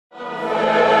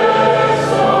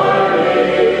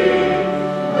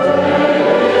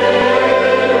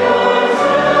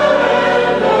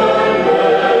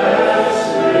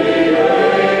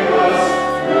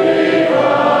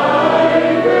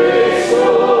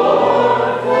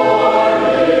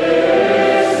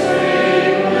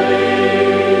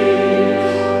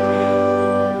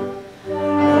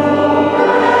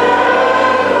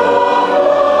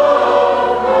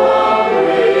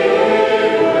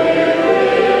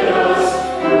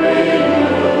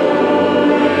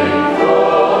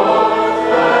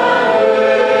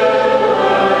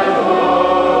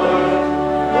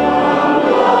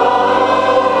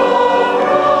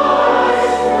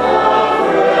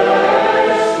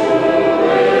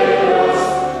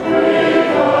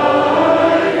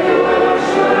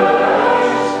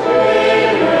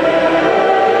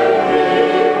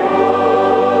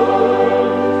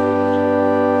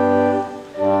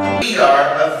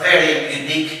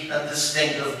and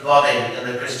distinctive body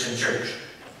in the Christian church,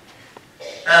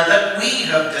 and that we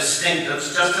have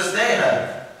distinctives just as they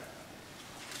have.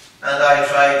 And I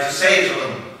try to say to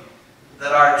them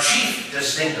that our chief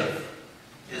distinctive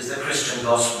is the Christian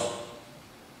gospel.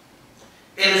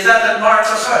 It is that marks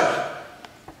us out.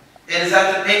 It is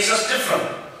that makes us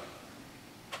different.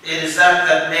 It is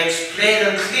that makes plain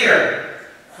and clear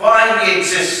why we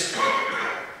exist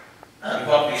and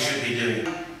what we should be doing.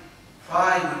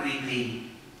 Why would we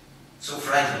be so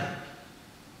frightened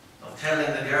of telling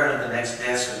the girl in the next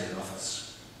desk in the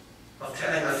office, of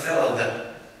telling the fellow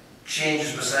that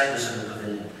changes beside us in the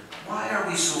pavilion? Why are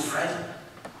we so frightened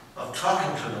of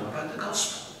talking to them about the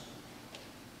gospel?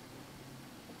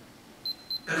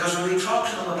 Because when we talk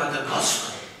to them about the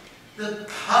gospel, the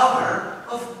power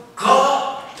of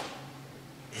God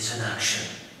is in action.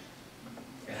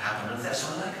 It happened in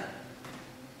Thessalonica.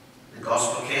 The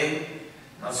gospel came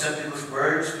not simply with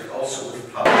words, but also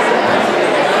with power. By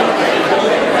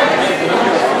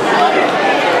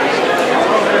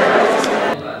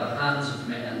the hands of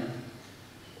men.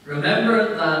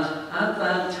 Remember that at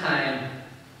that time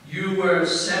you were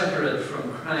separate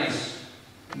from Christ,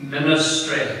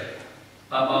 ministry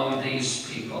among these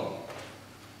people.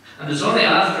 And it's only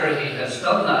after he has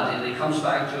done that that he comes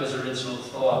back to his original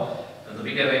thought at the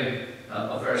beginning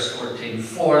of verse 14,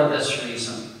 for this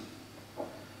reason.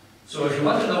 So if you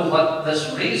want to know what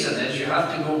this reason is, you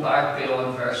have to go back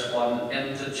beyond verse 1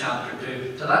 into chapter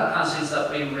 2, to that passage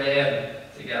that we read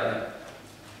together.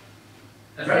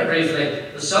 And very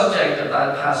briefly, the subject of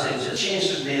that passage is changed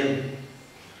his name.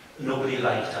 Nobody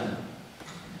liked him.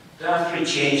 After he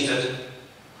changed it,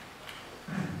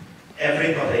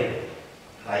 everybody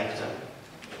liked him.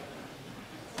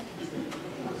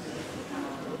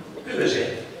 Who is he?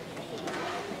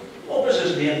 What was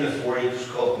his name before he was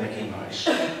called Mickey Mouse?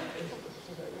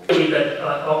 A wee bit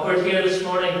awkward here this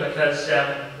morning because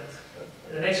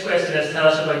the next question is, tell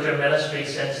us about your ministry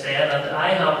since then. And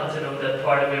I happen to know that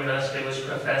part of your ministry was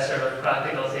Professor of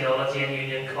Practical Theology in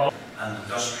Union College. An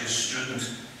industrious student,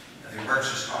 if he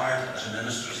works as hard as a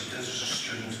minister as he does as a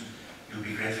student, you'll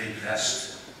be greatly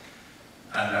blessed.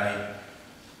 And I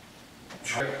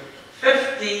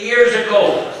 50 years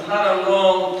ago, it's not a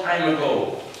long time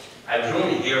ago, I was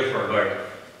only here for about,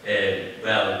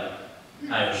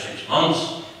 5 or 6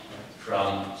 months,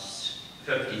 from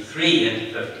 53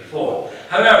 into 54.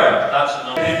 However, that's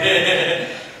another.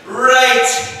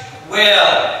 Right,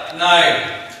 well,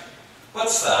 now,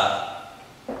 what's that?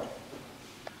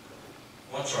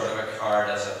 What sort of a card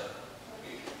is it?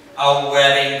 A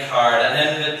wedding card, an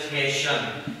invitation.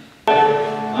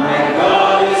 My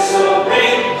God is so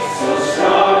big, so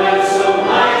strong and so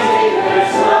mighty,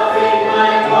 there's nothing my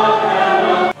God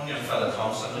cannot. I'm going to David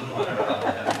Thompson, I don't know whatever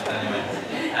happened to him, but anyway.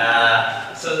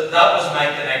 So that was my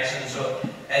connection. So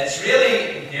it's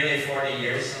really nearly 40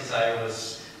 years since I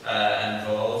was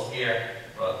involved here,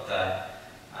 but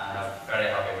I have very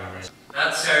happy memories.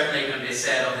 That certainly can be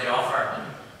said of the offer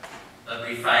that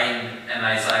we find in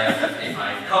Isaiah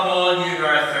 55. Come on, you who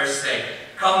are thirsty,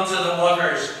 come to the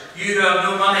waters. You who have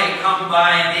no money, come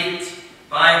buy and eat.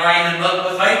 Buy wine and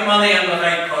milk without money and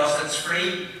without cost. It's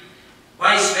free.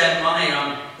 Why spend money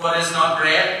on what is not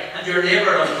bread and your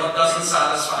labour on what doesn't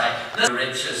satisfy? This is the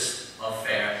richest of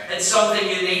fare. It's something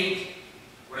you need.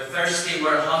 We're thirsty,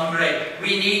 we're hungry,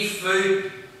 we need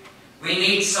food. We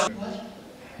need some... What?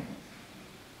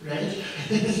 Right.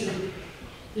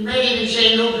 You might even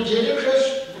say no potato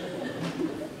crisps,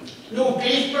 no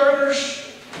beef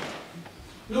burgers,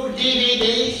 no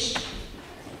DVDs,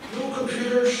 no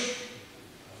computers,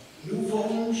 no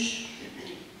phones.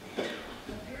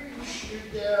 Here you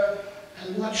stood there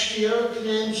and watched the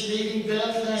airplanes leaving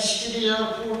Belfast to the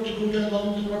airport to go to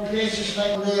London or places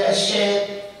like that, I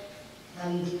said.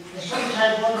 And I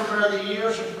sometimes wonder where the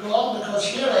years have gone, because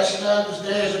here I stand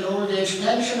today as an old age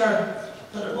pensioner,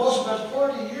 but it was about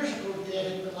 40 years ago,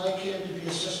 David, when I came to be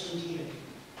assistant here.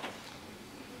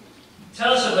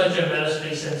 Tell us about your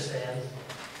ministry since then.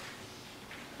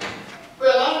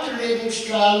 Well, after leaving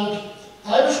Strand,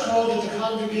 I was called to the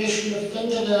congregation of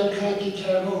Dandelion, County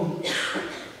Tyrone.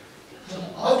 And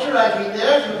after I'd been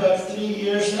there for about 3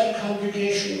 years, that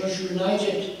congregation was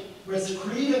united with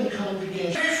Craven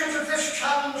congregation. The implications of this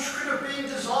challenge could have been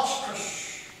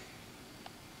disastrous.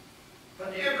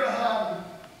 But Abraham,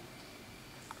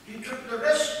 he took the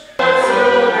risk.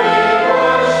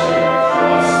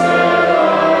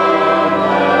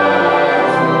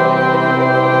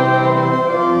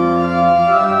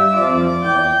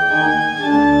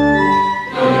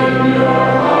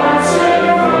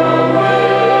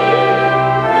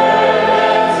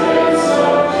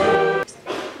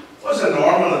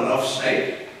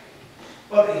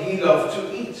 But what he loved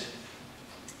to eat.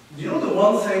 Do you know the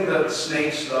one thing that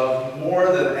snakes love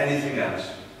more than anything else?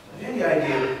 Have you any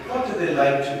idea what do they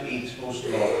like to eat most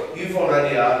of all? You've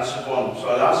already answered one, so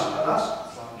I'll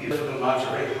ask you. Difficult match,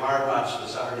 a very hard match the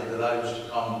Saturday that I was to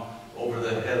come over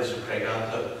the hills of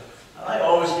Craigantha. And I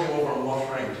always came over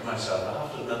muttering to myself, I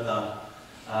have to admit that.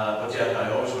 But yet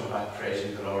I always went back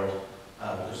praising the Lord.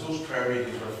 Because those prayer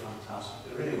meetings were fantastic,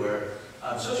 they really were.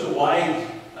 And such a wide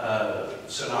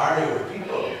scenario of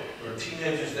people. There were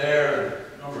teenagers there,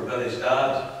 a number of Billy's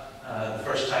dad, the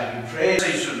first time he prayed.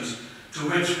 Stations to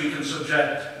which we can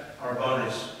subject our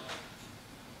bodies.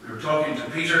 We were talking to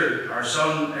Peter, our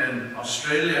son, in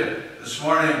Australia this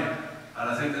morning, and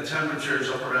I think the temperature is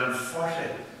up around 40.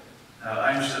 Now,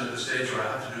 I'm still at the stage where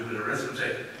I have to do a bit of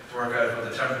arithmetic to work out what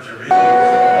the temperature really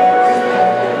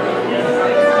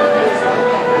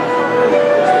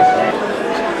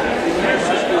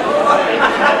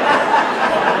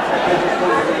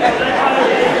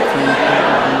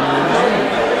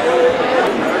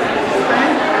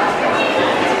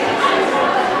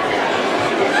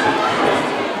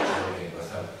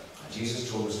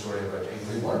Jesus told a story about people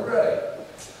who weren't ready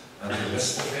and who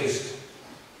missed the feast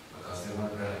because they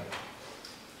weren't ready.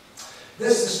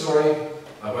 This is a story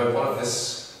about one of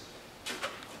this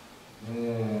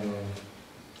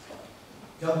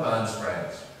young man's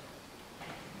friends.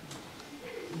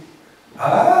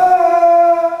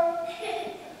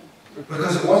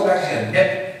 Because it wasn't actually a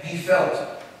nip he felt.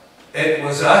 It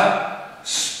was a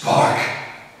spark.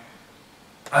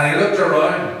 And he looked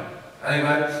around and he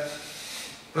went,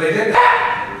 but he didn't.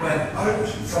 Went out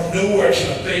from nowhere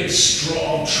to a big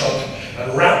strong truck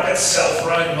and wrapped itself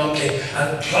round Monkey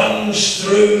and plunged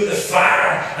through the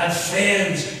fire and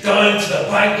flames down to the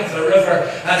bank of the river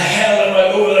and held him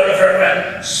out over the river and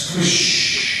went sploosh.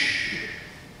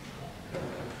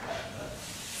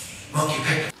 Monkey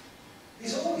picked.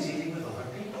 He's always eating with other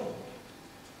people.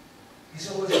 He's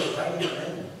always inviting them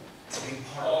in to be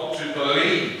part of to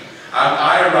believe. And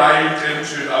I arrived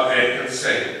into a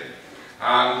vacancy.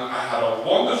 And I had a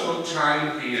wonderful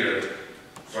time here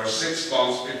for 6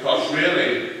 months because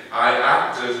really I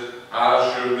acted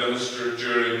as your minister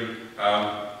during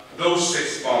those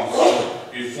 6 months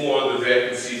before the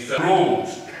vacancy road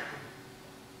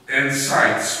in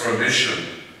sights for mission.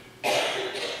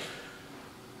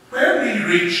 When we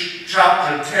reach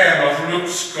chapter 10 of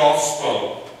Luke's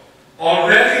Gospel,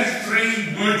 already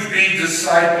 3 would-be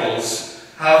disciples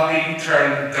have been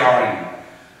turned down.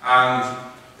 And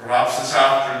perhaps this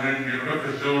afternoon you look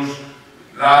at those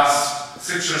last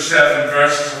 6 or 7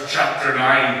 verses of chapter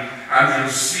 9 and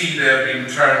you'll see they've been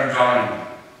turned down.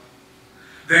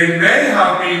 They may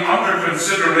have been under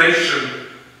consideration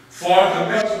for the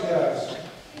mission.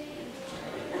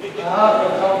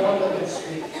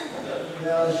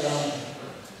 Well done.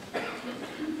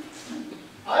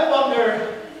 I wonder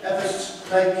if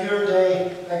it's like your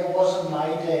day, like it wasn't my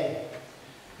day.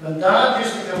 When Dad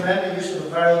used to come in, he used to be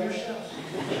very yourself.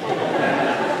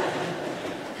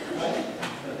 Right?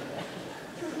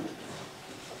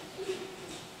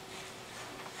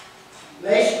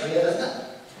 Life's great, isn't it?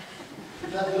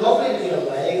 It's lovely to be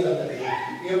alive and to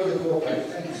be able to go about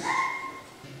things.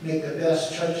 Make the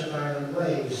best Church of Ireland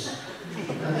wives.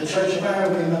 And the Church of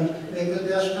Ireland women make the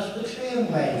best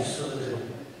Presbyterian wives, so they do.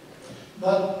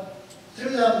 But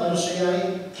through that ministry, I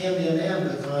came to an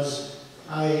end because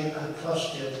I had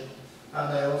prostrate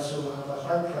and I also have a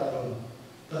heart problem.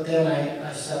 But then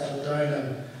I settled down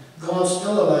and God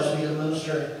still allows me to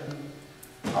minister.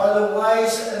 Are the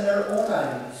wise in their own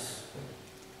eyes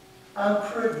and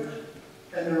prudent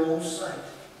in their own sight?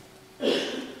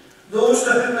 Those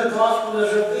to whom the gospel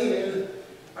is revealed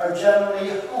are generally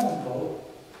humble,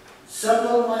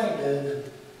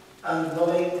 simple-minded, and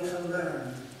willing to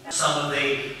learn. Some of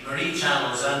the marine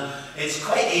channels, and it's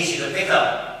quite easy to pick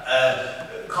up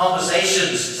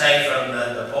conversations, say from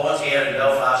the port here in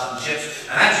Belfast and ships,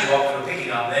 and actually what we were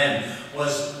picking up then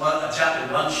was a chap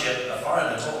in one ship, a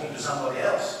foreigner, talking to somebody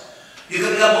else. You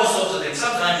could pick up all sorts of things.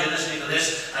 Sometimes you're listening to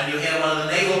this and you hear one of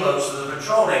the naval boats that are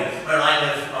patrolling. Where I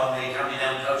live on the County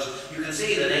Down coast, you can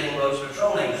see the naval boats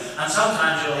patrolling, and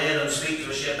sometimes you'll hear them speak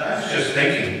to a ship. I was just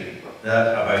thinking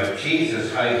that about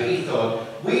Jesus, how he thought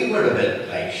we were a bit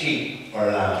like sheep or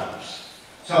lambs.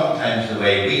 Sometimes the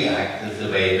way we act is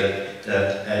the way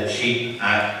that sheep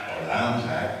act or lambs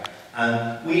act,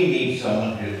 and we need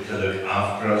someone to look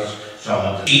after us,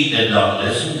 someone to... He did not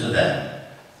listen to them.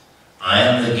 I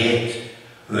am the gate.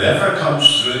 Whoever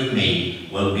comes through me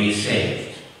will be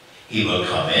saved. He will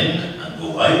come in and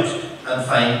go out and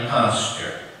find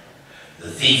pasture. The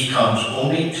thief comes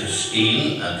only to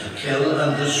steal and to kill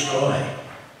and destroy.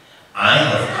 I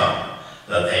have come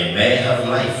that they may have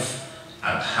life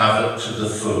and have it to the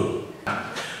full.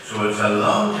 So it's a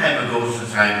long time ago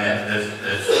since I met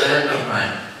this friend of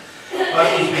mine.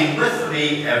 But he's been with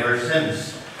me ever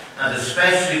since, and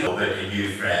especially about a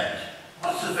new friend.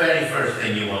 What's the very first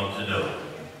thing you want to know?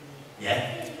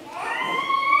 Yeah?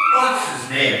 What's his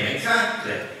name,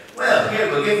 exactly? Well, here,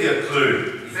 we'll give you a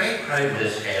clue. He's very proud of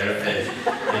this hair of his.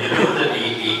 And you know that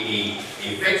he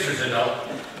fixes it up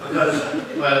because,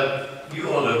 well, you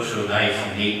all look so nice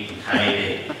and neat and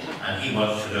tidy, and he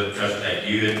wants to look just like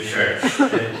you in church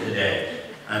today.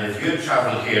 And if you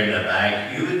travelled here in a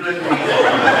bag, you would look like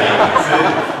that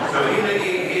too. So he'd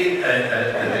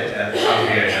come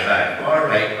here in a bag. All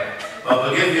right. But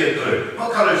we'll give you a clue.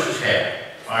 What colour is his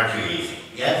hair? Far too easy.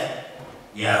 Yes?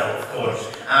 Yellow, of course.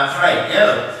 That's right,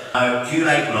 yellow. Do you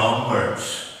like long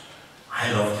words? I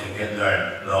loved to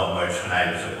learn long words when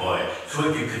I was a boy. So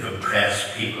if you could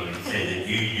impress people and say that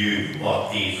you knew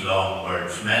what these long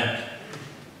words meant.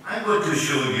 I'm going to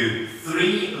show you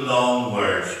 3 long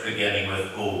words beginning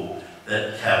with O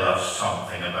that tell us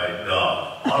something about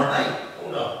God. All right,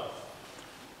 hold on.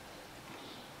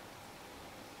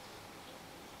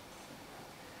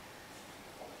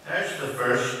 There's the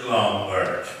first long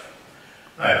word.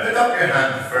 Now, put up your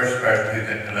hand, the first person who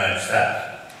can pronounce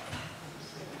that.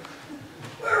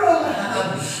 Where are all the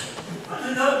hands? I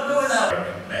do not know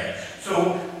that.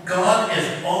 So, God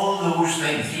is all those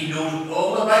things. He knows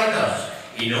all about us.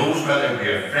 He knows whether we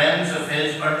are friends of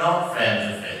His or not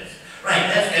friends of His. Right,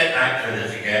 let's get back to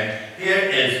this again. Here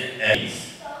is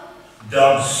a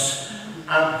dunce.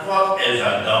 And what is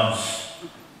a dunce?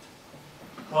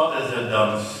 What is a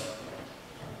dunce?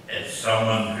 It's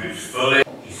someone who's fully...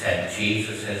 He sent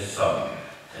Jesus, His Son,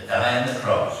 to die on the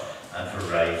cross and to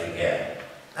rise again.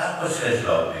 That was His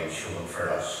love being shown for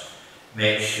us.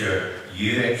 Make sure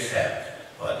you accept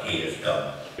what He has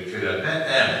done. We could have met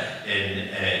them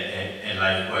in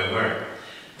Lifeboy work.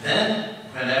 Then,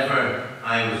 whenever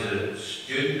I was a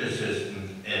student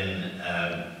assistant in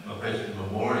McQuiston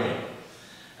Memorial,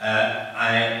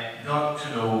 I got to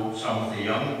know some of the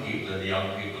young people in the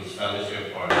Young People's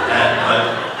Fellowship.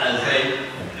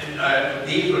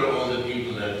 These were all the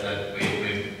people that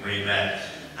we met.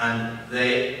 And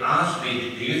they asked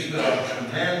me, they used to go on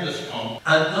tremendous conflict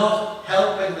and not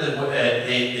helping the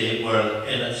world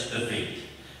in its defeat.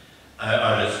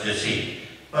 Or its deceit,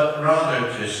 but rather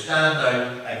to stand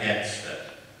out against it.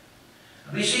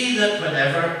 We see that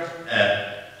whenever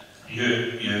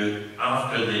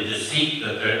after the deceit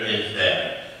that there is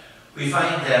there, we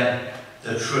find then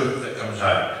the truth that comes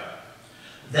out.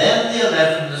 Then the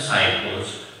 11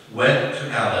 disciples went to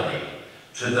Galilee,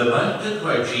 to the mountain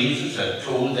where Jesus had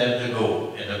told them to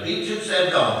go. In obedience they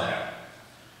had gone there.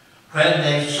 When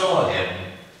they saw Him,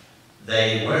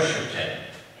 they worshipped Him.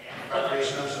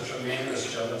 Preparation of a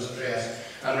tremendous children's address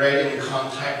and right in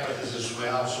contact with us as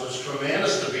well. So it's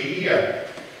tremendous to be here.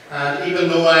 And even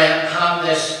though I have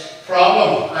this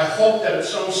problem, I hope that at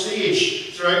some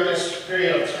stage throughout this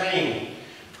period of time,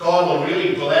 God will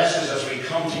really bless us as we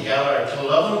come together to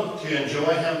love Him, to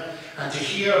enjoy Him, and to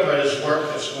hear about His work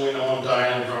that's going on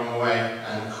down in Fermoy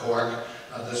and Cork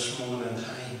at this moment in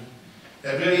time.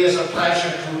 It really is a pleasure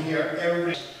to come here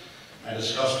every I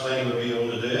discussed when he would be able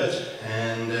to do it,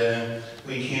 and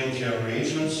we came to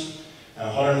arrangements.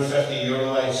 €150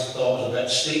 I thought was a bit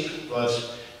steep, but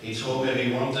he told me if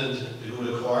he wanted to go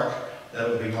to Cork, that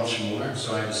would be much more.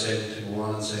 So I decided to go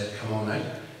on and said, come on out.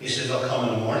 He said, I'll come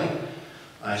in the morning.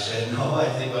 I said, no, I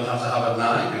think we'll have to have it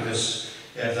now, because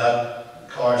if that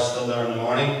car is still there in the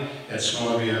morning, it's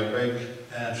going to be a big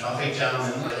traffic jam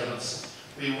in there.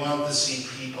 We want to see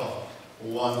people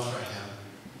one for Him.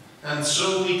 And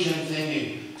so we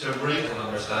continue to bring and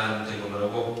understand the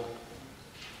Gomerabo.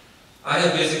 I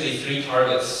have basically 3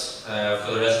 targets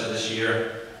for the rest of this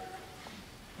year.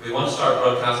 We want to start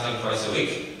broadcasting twice a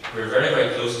week. We're very,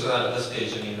 very close to that at this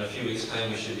stage. I mean, in a few weeks' time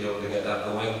we should be able to get that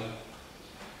going.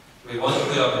 We want to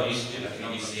put up a new studio at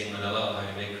BBC in Manila on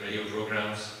how to make radio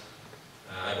programs.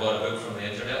 I bought a book from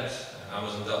the internet,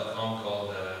 Amazon.com,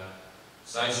 called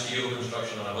Science Studio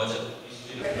Construction on a Budget.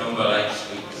 Number like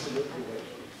sweets.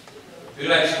 Who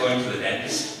likes going to the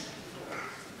dentist?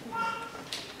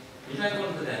 You like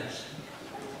going to the dentist?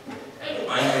 I don't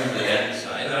mind going to the dentist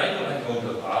either. I don't like going to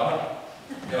the barber.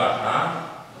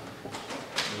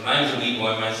 When I was a wee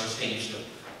boy, my sister used to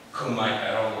comb my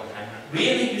hair all the time. It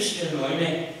really used to annoy me.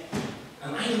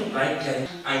 And I don't like getting...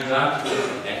 I'm glad to go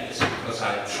to the dentist because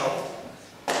I have trouble.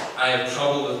 I have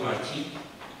trouble with my teeth.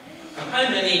 And how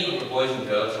many of the boys and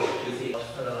girls have toothache?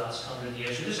 For the last 100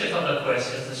 years. We just got a couple of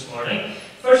questions this morning.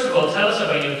 First of all, tell us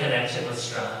about your connection with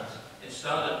Strand. It's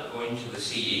started going to the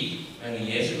CE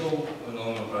many years ago when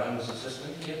Norman Brown was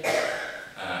assistant here.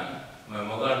 My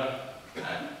mother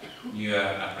knew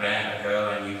a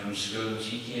girl I knew from school, and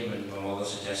she came and my mother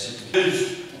suggested to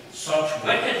me. Such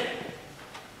wicked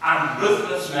and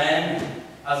ruthless men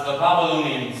as the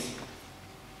Babylonians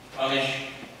punish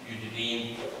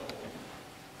Udine.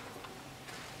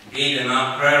 Indeed, in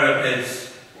that prayer of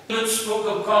his, it spoke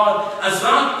of God as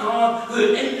that God who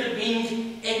had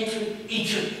intervened into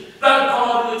Egypt, that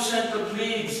God who had sent the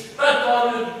plagues, that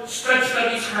God who had stretched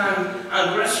out his hand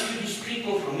and rescued his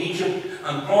people from Egypt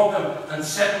and brought them and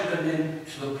settled them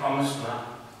into the promised land.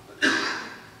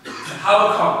 To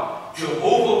Habakkuk,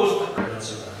 Jehovah was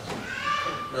the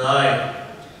Now, I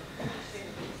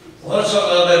want to talk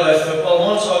a little bit about football. I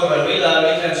want to talk about a wee lad,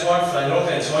 wee Clonsmore fan. I know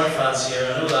Clonsmore fans here, I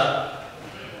know that.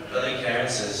 Billy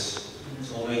Cairns has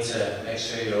told me to make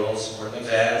sure you're all supporting the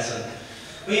Glens. And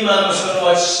wee man was going to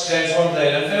watch Clonsmore play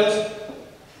in Linfield.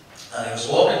 And he was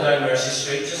walking down Mercy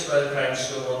Street just by the primary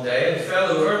school one day and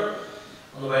fell over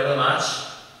on the way to the match.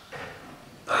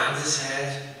 Banged his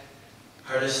head,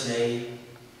 hurt his knee,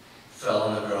 fell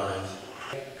on the ground.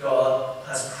 God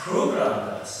has programmed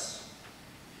us.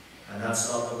 And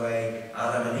that's not the way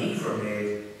Adam and Eve were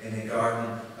made in the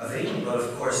Garden of Eden. But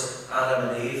of course, Adam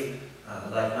and Eve,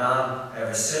 like man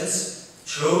ever since,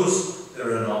 chose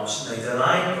their own option. They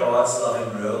denied God's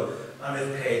loving rule, and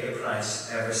they've paid the price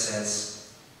ever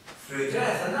since through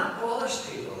death. And that bothers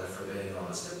people, if we're being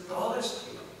honest. It bothers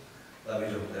people that we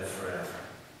don't live forever.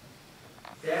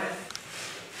 Death.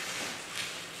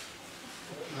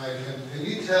 Can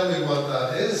you tell me what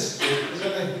that is?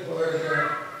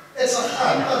 It's a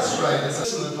hand, that's right.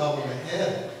 It's on the top of my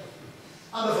head.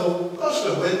 And if a gust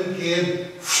of wind came,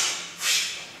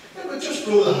 it would just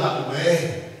blow the hat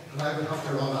away. And I would have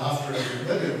to run after it, and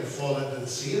maybe it would fall into the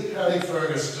sea and carry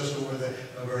Fergus just over the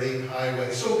marine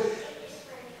highway. So,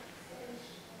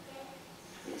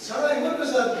 sorry, what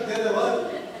was that? Did I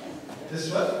what?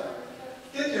 This what?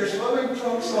 Get your swimming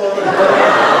trunks on.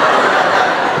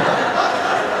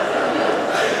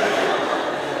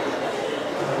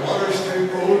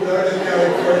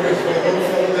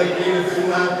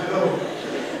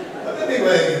 But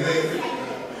anyway, you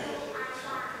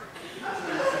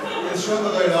can swim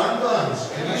without armbands.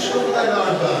 Can you swim without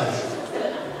armbands?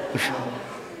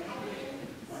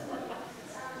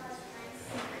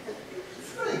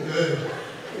 Very good.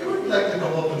 You wouldn't like to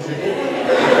come up and say,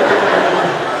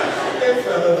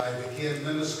 I became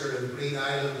minister in Green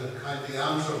Island in County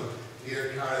Antrim near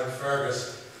Carrickfergus.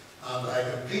 And I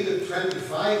completed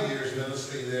 25 years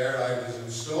ministry there. I was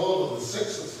installed on the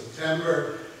 6th of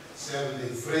September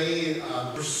 73,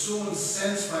 and were so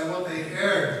incensed by what they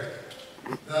heard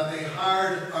that they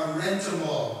hired a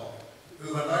rent-a-mob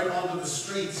who went out onto the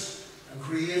streets and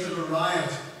created a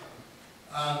riot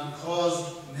and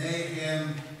caused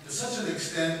mayhem to such an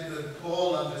extent that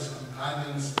Paul and his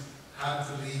companions had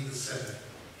to leave the city.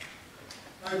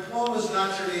 Now, Paul was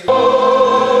naturally...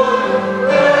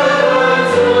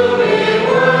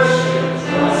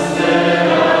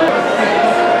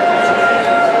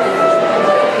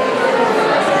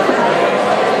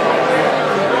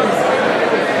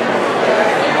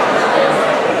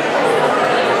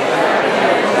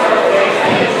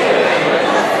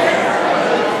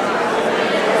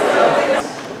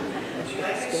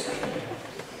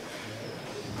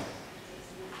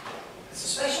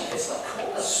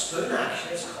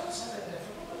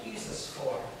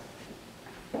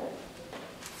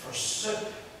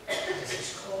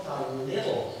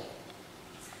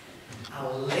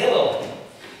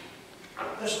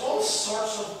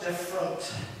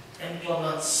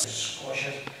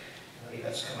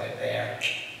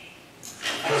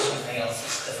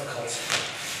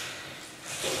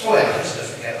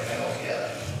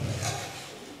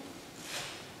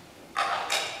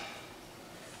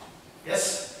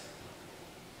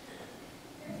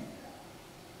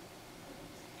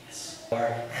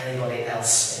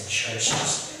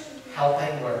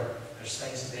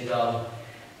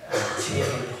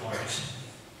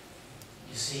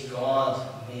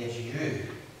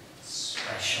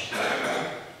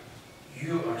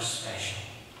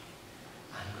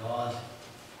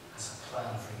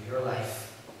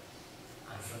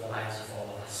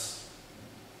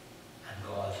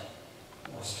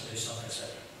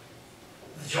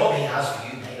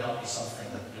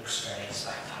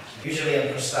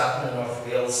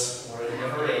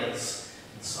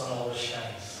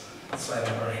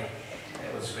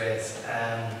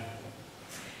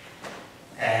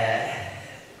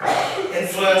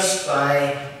 Influenced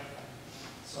by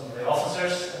some of the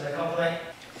officers in the company.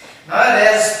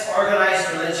 Nowadays,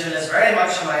 organised religion is very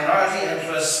much a minority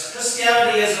interest.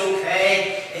 Christianity is okay,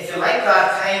 if you like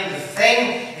that kind of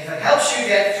thing, if it helps you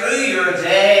get through your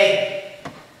day,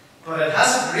 but it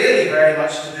hasn't really very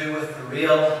much to do with the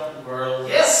real world.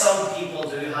 Yes, some people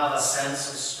do have a sense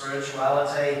of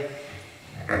spirituality,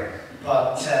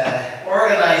 but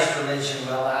organised religion,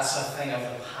 well, that's a thing of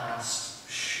the past,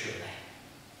 surely.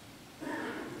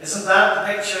 Isn't that the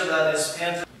picture that is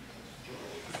painted?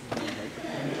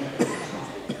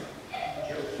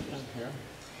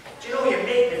 Do you know, you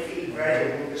make me feel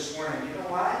very old this morning. You know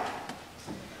why?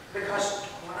 Because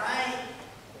when I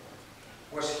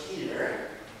was here,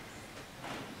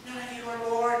 you know, when you were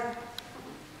born,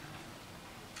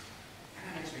 and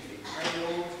that makes me feel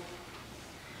very old.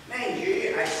 Mind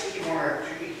you, I see one or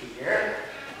two here,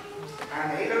 and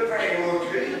they look very old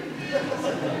too.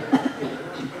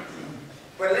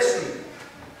 But listen,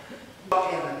 in the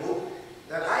book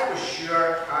that I was sure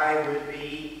I would be,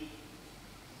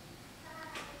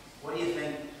 what do you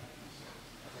think?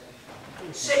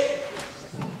 Sick.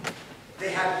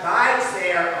 They had bags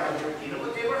there on the book. Do you know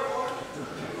what they were for?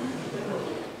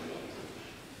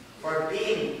 For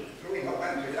being throwing up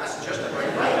into, that's just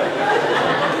about right.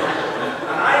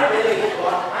 And I really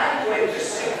thought, I'm going to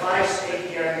sit if I stay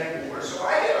here anymore. So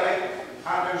I get out,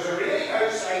 and there was a railing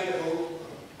outside the boat,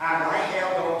 and I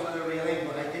held on to the railing,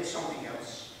 but I did something else.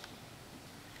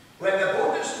 When the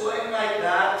boat was going like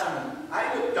that, and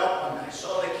I looked up and I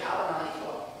saw the cabin, and I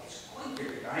thought, it's going to go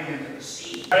down into the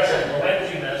sea. When did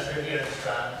you minister here in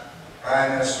Strand? I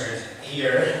ministered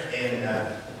here in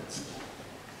the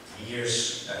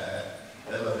years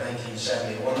middle of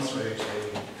 1971 through to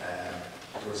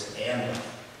towards the end of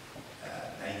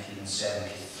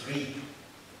 1973.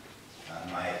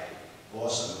 And my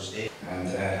boss in those days. And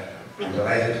I'm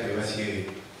delighted to be with you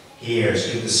here. It's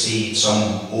good to see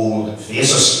some old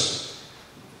faces.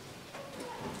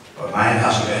 But mine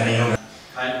hasn't been any younger.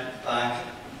 Count back.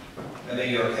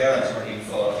 Maybe your parents weren't even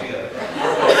thought of either.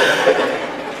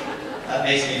 That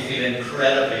makes me feel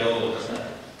incredibly old, doesn't it?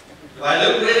 Do I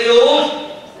look really old?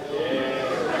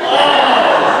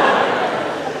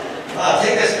 I'll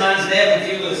take this man's name and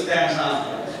deal with his parents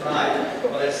afterwards. Right.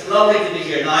 Well, it's lovely to be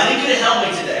here. Now, I need you to help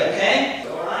me today, okay?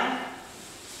 All right?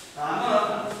 Now, I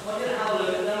want you to have a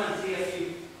look at them and see if you...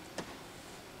 Do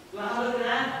you want to have a look at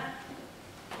that?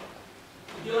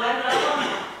 Would you like that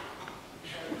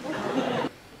one?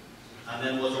 And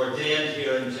then was ordained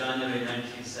here in January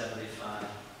 1975.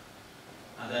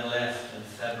 And then left in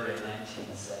February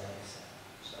 1977.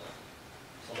 So,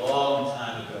 it's a long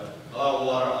time ago. A lot of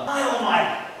water on... Oh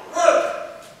my, look!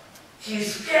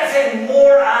 He's getting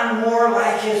more and more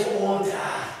like his old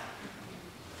dad.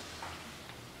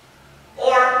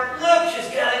 Or, look, she's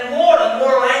getting more and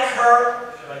more like her.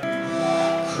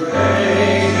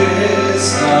 Great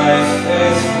is thy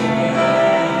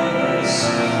faithfulness.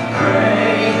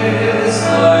 Great is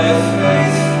thy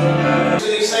faithfulness.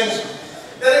 These things.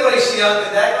 Did anybody see Anton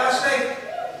Deck last night?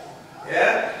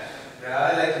 Yeah? Yeah,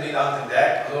 I'd like to meet Anton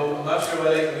Deck, although I'm not sure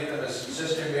I'd like to meet them as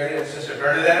Sister Mary and Sister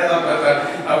Bernadette or not, but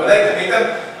I would like to meet them.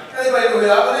 Anybody know who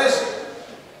that one is?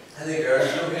 I think girls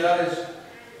know who that is.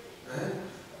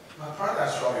 Well, part of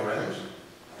that's Robbie Williams.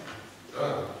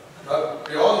 But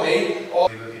we all need all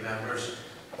the members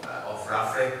of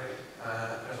Rafferty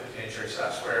Presbyterian Church.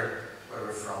 That's where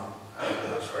we're from.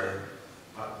 That's where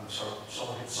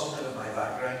something of my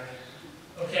background.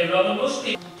 Okay, Robin, most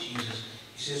people... Jesus,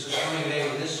 he says, there's coming a day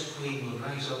when this queen will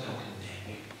rise up and condemn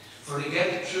you. For to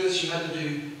get the truth, she had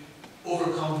to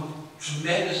overcome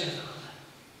tremendous difficulty.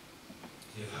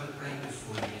 You've had it right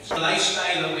before you. It's the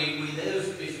lifestyle that we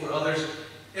live before others.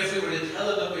 If we were to tell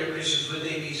them that we are Christians, would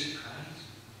they be surprised?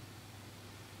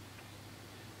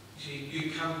 You see, you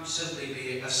can't simply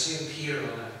be a saint here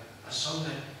on a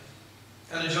Sunday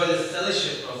and enjoy the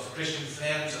fellowship of Christian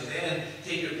friends and then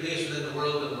take your place within the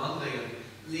world on Monday and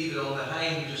leave it all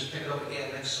behind and just pick it up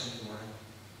again next Sunday morning.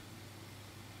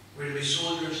 We're to be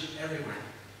soldiers everywhere.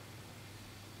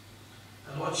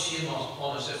 And what shame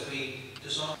on us if we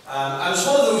dishonor. And it's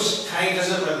one of those times,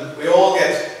 isn't it, when we all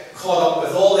get caught up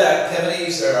with all the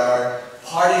activities. There are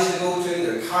parties to go to,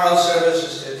 there are carol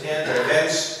services to attend, there are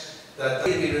events that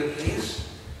need to be replaced.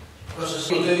 Because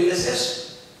what we do is this.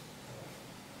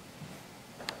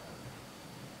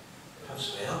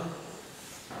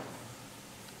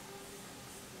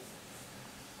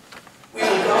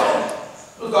 Well,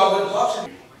 we'll go with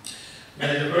boxing.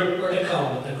 Now the group were to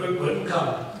come, but the group wouldn't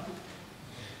come.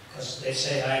 Because they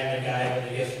say I'm the guy with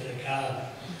the gift of the gab.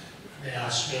 They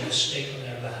asked me to speak on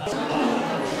their behalf.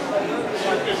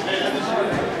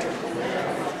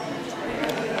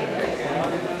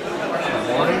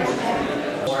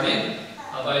 Morning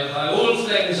about how old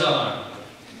things are,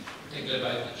 particularly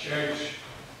about the church.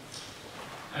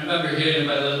 I remember hearing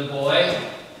about a little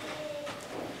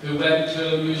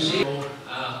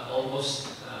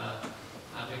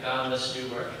began this new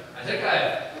work. I think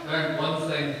I learned one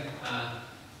thing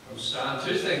from Strand,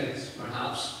 two things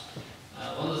perhaps.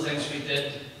 One of the things we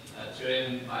did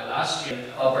during my last year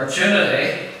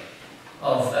opportunity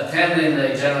of attending the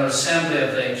General Assembly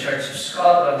of the Church of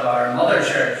Scotland, our mother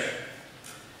church.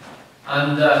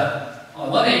 And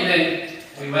on one evening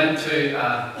we went to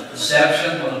a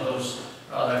reception, one of those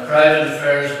rather private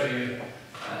affairs where you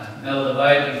milled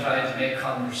about and tried to make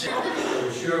conversation.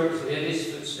 I'm sure it was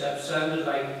ladies' footsteps, sounded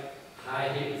like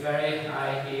very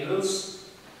high heels.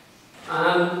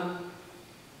 And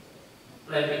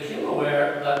I became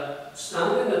aware that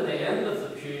standing at the end of the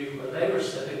pew where they were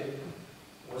sitting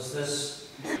was this.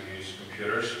 I use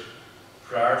computers.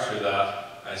 Prior to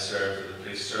that, I served in the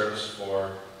police service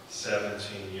for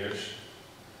 17 years.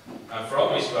 And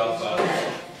from East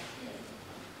Belfast.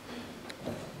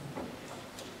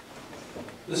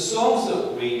 The songs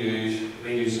that we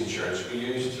use in church, we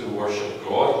use to worship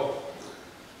God.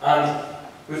 And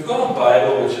we've got a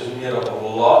Bible which is made up of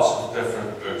lots of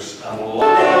different books and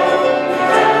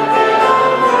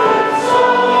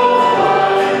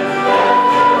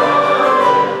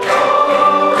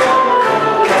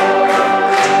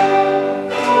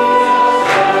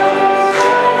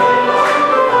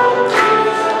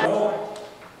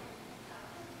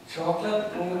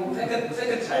chocolate.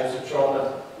 Think of types of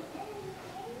chocolate.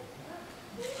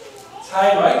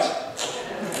 Time out.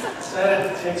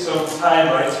 Decided to take some time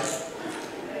out.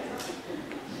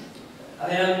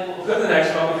 And then we'll go to the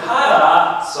next one. We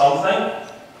had something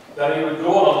that he would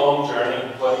go on a long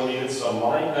journey, but he needed some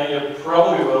money. Now you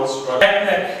probably will struggle.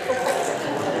 Picnic.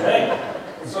 Okay?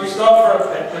 So we stopped for a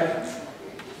picnic.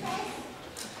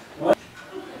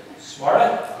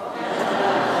 Smarty?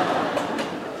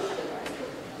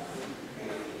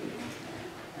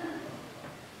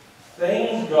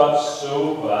 Things got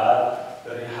so bad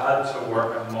that he had to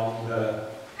work among the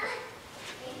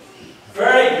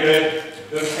very good,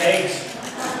 the pigs,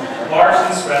 Marks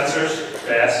and Spencer's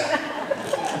best.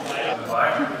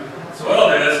 So what I'll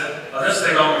do is, I'll just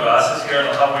take off my glasses here and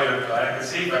I'll have a look down. I can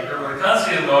see Victor, but I can't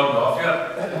see him nodding off yet.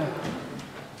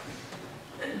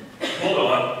 Hold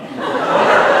on.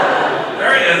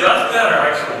 There he is, that's better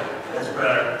actually. That's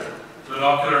better.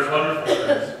 Binoculars, wonderful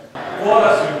things. What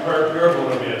a superb, you're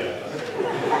going to be it.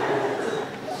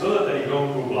 So that they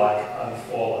don't go black and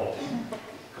fall out.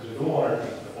 Because we don't want our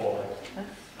teeth to fall out.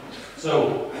 So,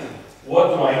 what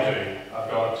do I do? I've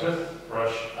got a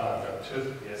toothbrush and I've got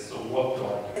toothpaste, so what do I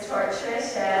do? It's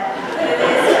torturous, yeah. But it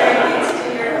is very good to do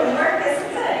your homework,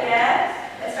 isn't it?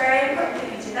 Yeah. It's very important that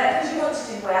you do that because you want to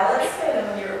do well at school, and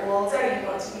when you're older, you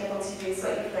want to be able to use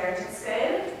what you've learned at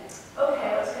school. Okay,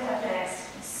 what do we have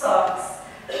next? Socks.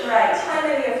 Right, how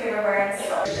many of you are wearing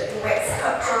socks? The wicks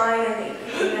cut down and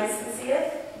the nice and safe?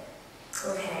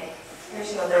 Okay,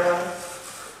 here's another one.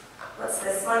 What's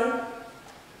this one?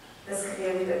 This could be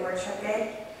a wee bit more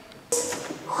tricky.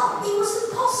 Oh, he was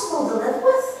impossible to live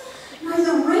with. Now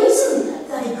the reason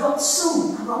that he got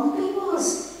so grumpy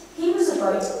was he was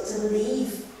about to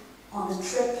leave on a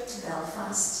trip to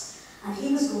Belfast and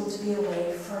he was going to be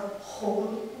away for a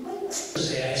whole week. It was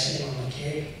the icing on the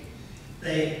cake.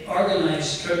 They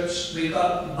organised trips. We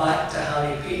got back to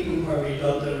Harrypeaton where we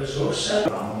got the resource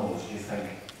centre. Animals do you think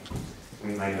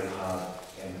we might have had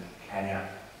in Kenya?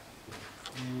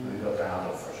 We got the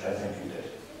handle first, I think you did.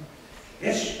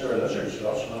 Yes, there were lizards,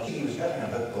 lots and lots. He was getting a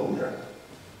bit bolder.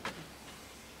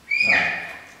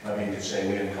 Now, maybe you could say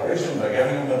we encouraged him by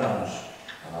giving him bananas,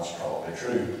 and that's probably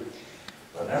true.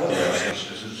 But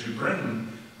nevertheless, is to bring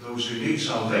those who need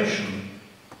salvation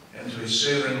into a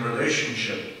saving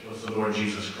relationship with the Lord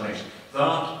Jesus Christ.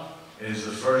 That is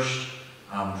the first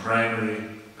and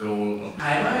primary goal of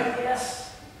time out,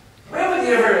 yes. When would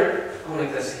you ever go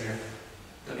like this here?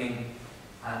 I mean,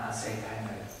 and say time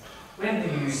out. When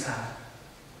do you use that?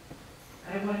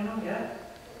 Anybody know? Yeah?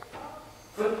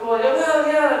 Football? Yeah, well,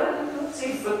 yeah. You don't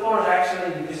see footballers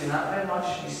actually using that very much.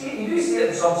 You do see it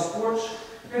in some sports,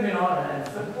 maybe not in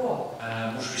football.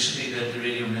 Most recently, the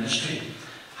radio ministry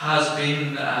has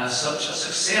been such a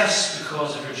success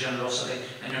because of your generosity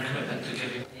and your commitment to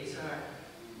giving. These are.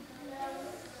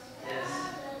 Yes.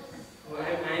 Well,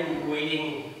 I'm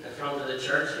waiting in front of the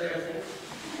church here, I think.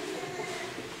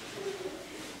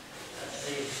 Let's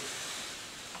see.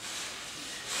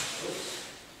 Oops.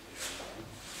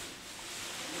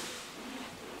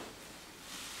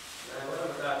 Now, what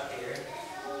have we got here?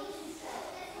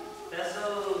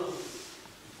 Vessels.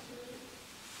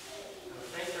 I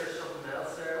think there's something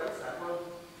else there. What's that one?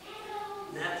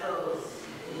 Nettles.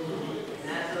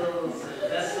 Nettles and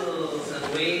vessels.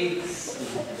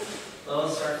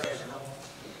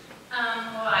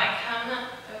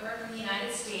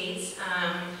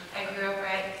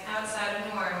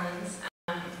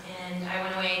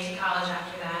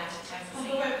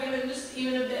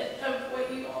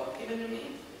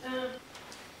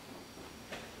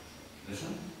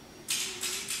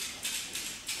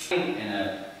 hanging in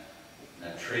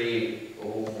a tree,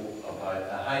 about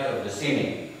the height of the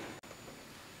ceiling,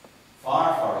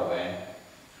 far, far away.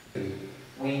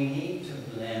 We need to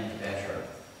blend better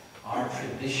our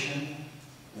tradition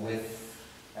with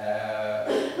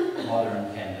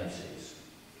modern tendencies.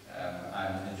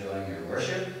 I'm enjoying your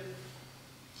worship.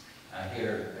 I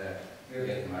hear you're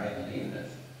getting married and leaving it.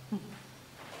 Do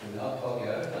we not talk you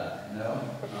out of that? No?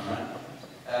 All right.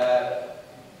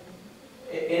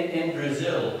 In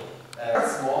Brazil,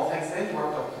 small things, they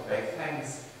worked up to big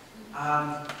things.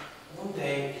 And one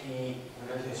day he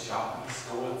went into his shop and he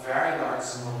stole a very large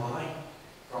sum of money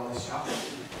from the shop.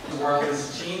 The world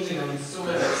is changing in so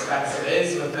many respects. It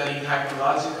is, with many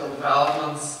technological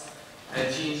developments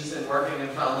and changes in working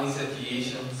and family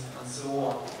situations and so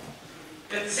on.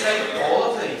 It's like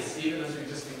all of these, even as we've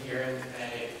just been hearing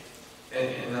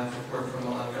in that report from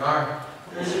Mullingar,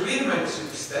 there's a great amount of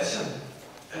superstition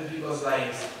in people's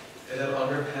lives that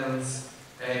underpins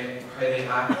how they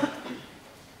act.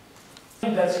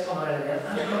 Bits come out of it,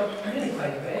 and they're really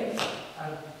quite big.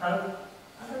 And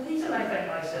the reason I think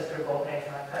my sister bought me a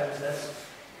cacti was this,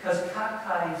 because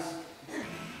cacti's.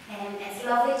 It's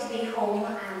lovely to be home,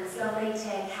 and it's lovely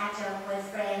to catch up with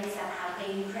friends that have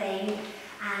been praying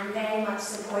and very much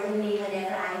supporting me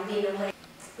whenever I've been away.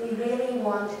 We really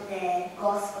want the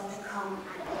gospel to come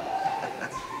and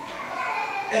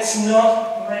It's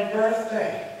not my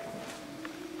birthday.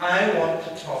 I want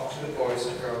to talk to the boys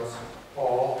and girls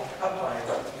all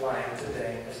about why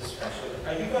today is a special day.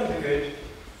 Are you going to be good?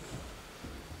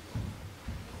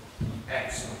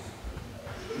 Excellent.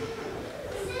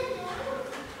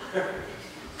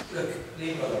 Look,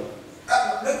 leave it alone.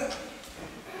 Look.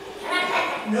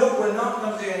 No, we're not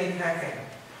going to do any packing.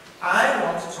 I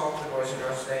want to talk to the boys and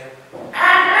girls today.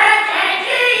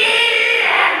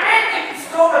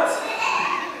 Stop it!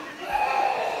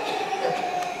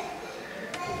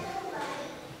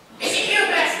 Is it your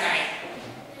birthday?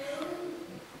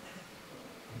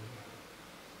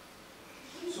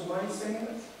 So why are you singing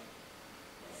it?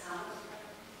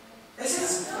 Is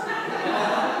it?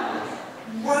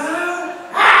 Wow!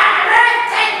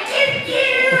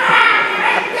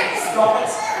 Stop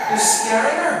it! You're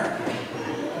scaring her.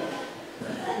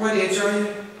 What age are you?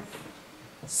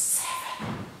 7.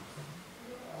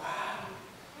 Wow.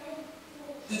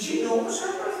 Did you know it was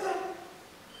her birthday?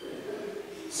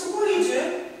 So what are you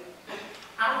doing?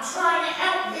 I'm trying to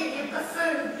help you, you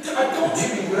buffoon. Don't you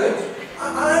be rude.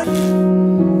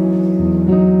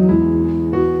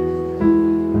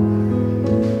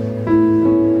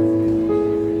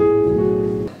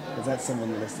 Is that someone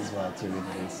on the list as well, too,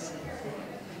 please?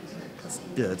 That's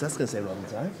good. That's going to say wrong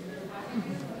time.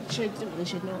 We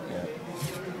should know. Yeah.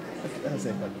 That'll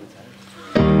say wrong time.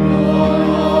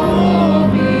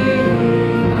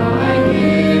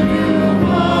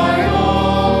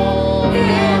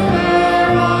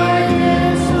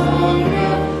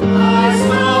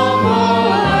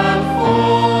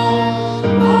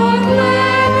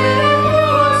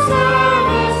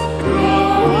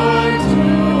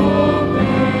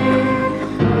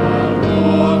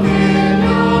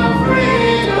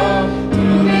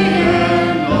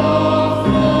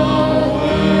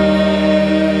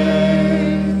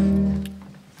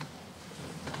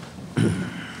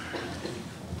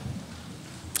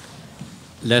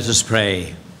 Let us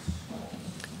pray.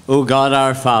 O God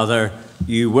our Father,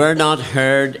 you were not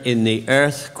heard in the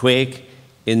earthquake,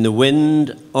 in the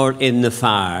wind, or in the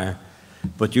fire,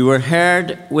 but you were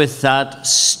heard with that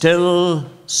still,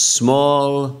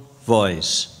 small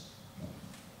voice.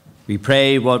 We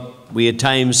pray what we at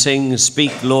times sing,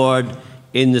 speak, Lord,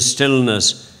 in the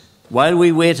stillness. While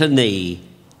we wait on thee,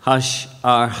 hush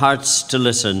our hearts to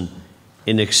listen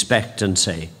in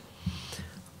expectancy.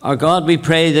 Our God, we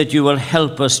pray that you will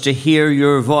help us to hear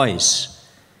your voice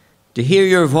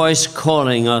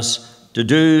calling us to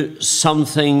do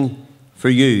something for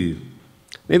you,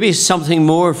 maybe something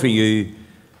more for you.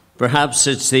 Perhaps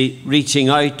it's the reaching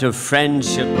out of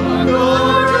friendship.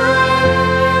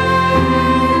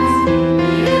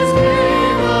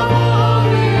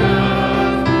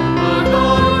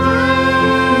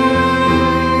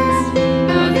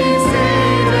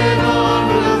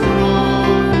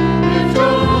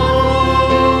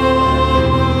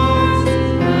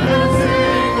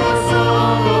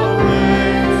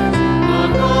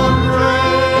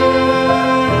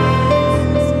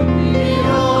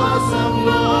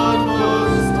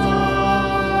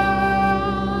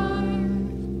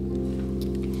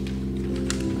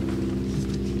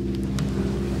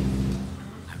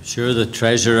 Sure, the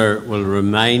treasurer will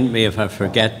remind me if I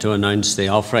forget to announce the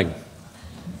offering.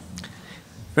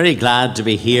 Very glad to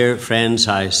be here, friends.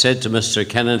 I said to Mr.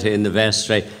 Kennedy in the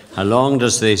vestry, how long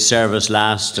does the service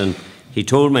last? And he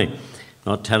told me,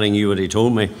 not telling you what he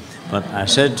told me, but I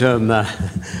said to him,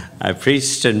 I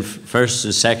preached in first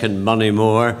and second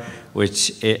Moneymore,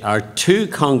 which are two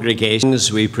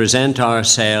congregations. We present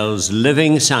ourselves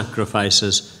living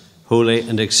sacrifices, holy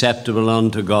and acceptable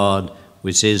unto God,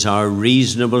 which is our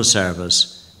reasonable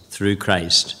service through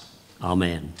Christ.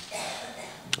 Amen.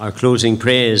 Our closing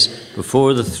praise: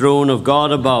 before the throne of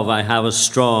God above, I have a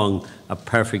strong, a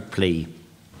perfect plea.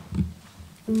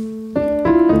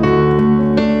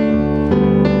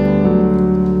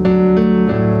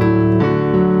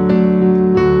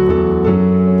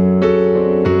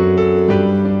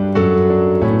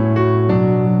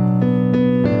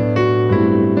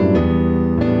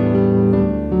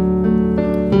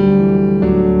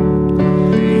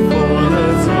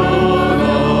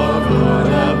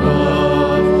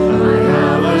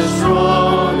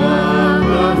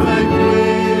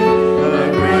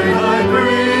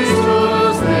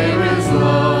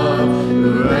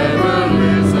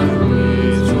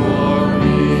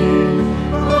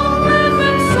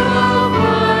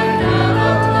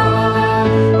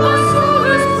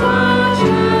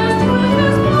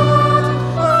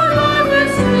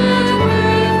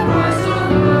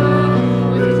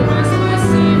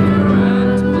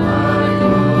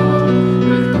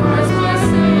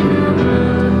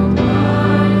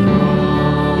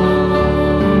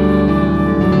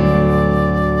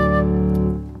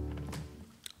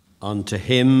 To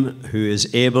him who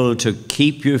is able to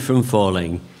keep you from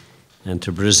falling and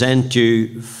to present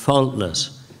you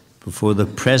faultless before the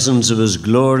presence of his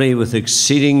glory with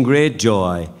exceeding great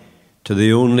joy, to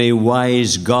the only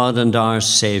wise God and our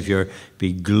Saviour,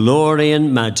 be glory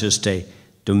and majesty,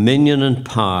 dominion and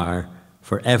power,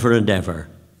 for ever and ever.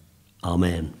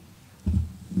 Amen.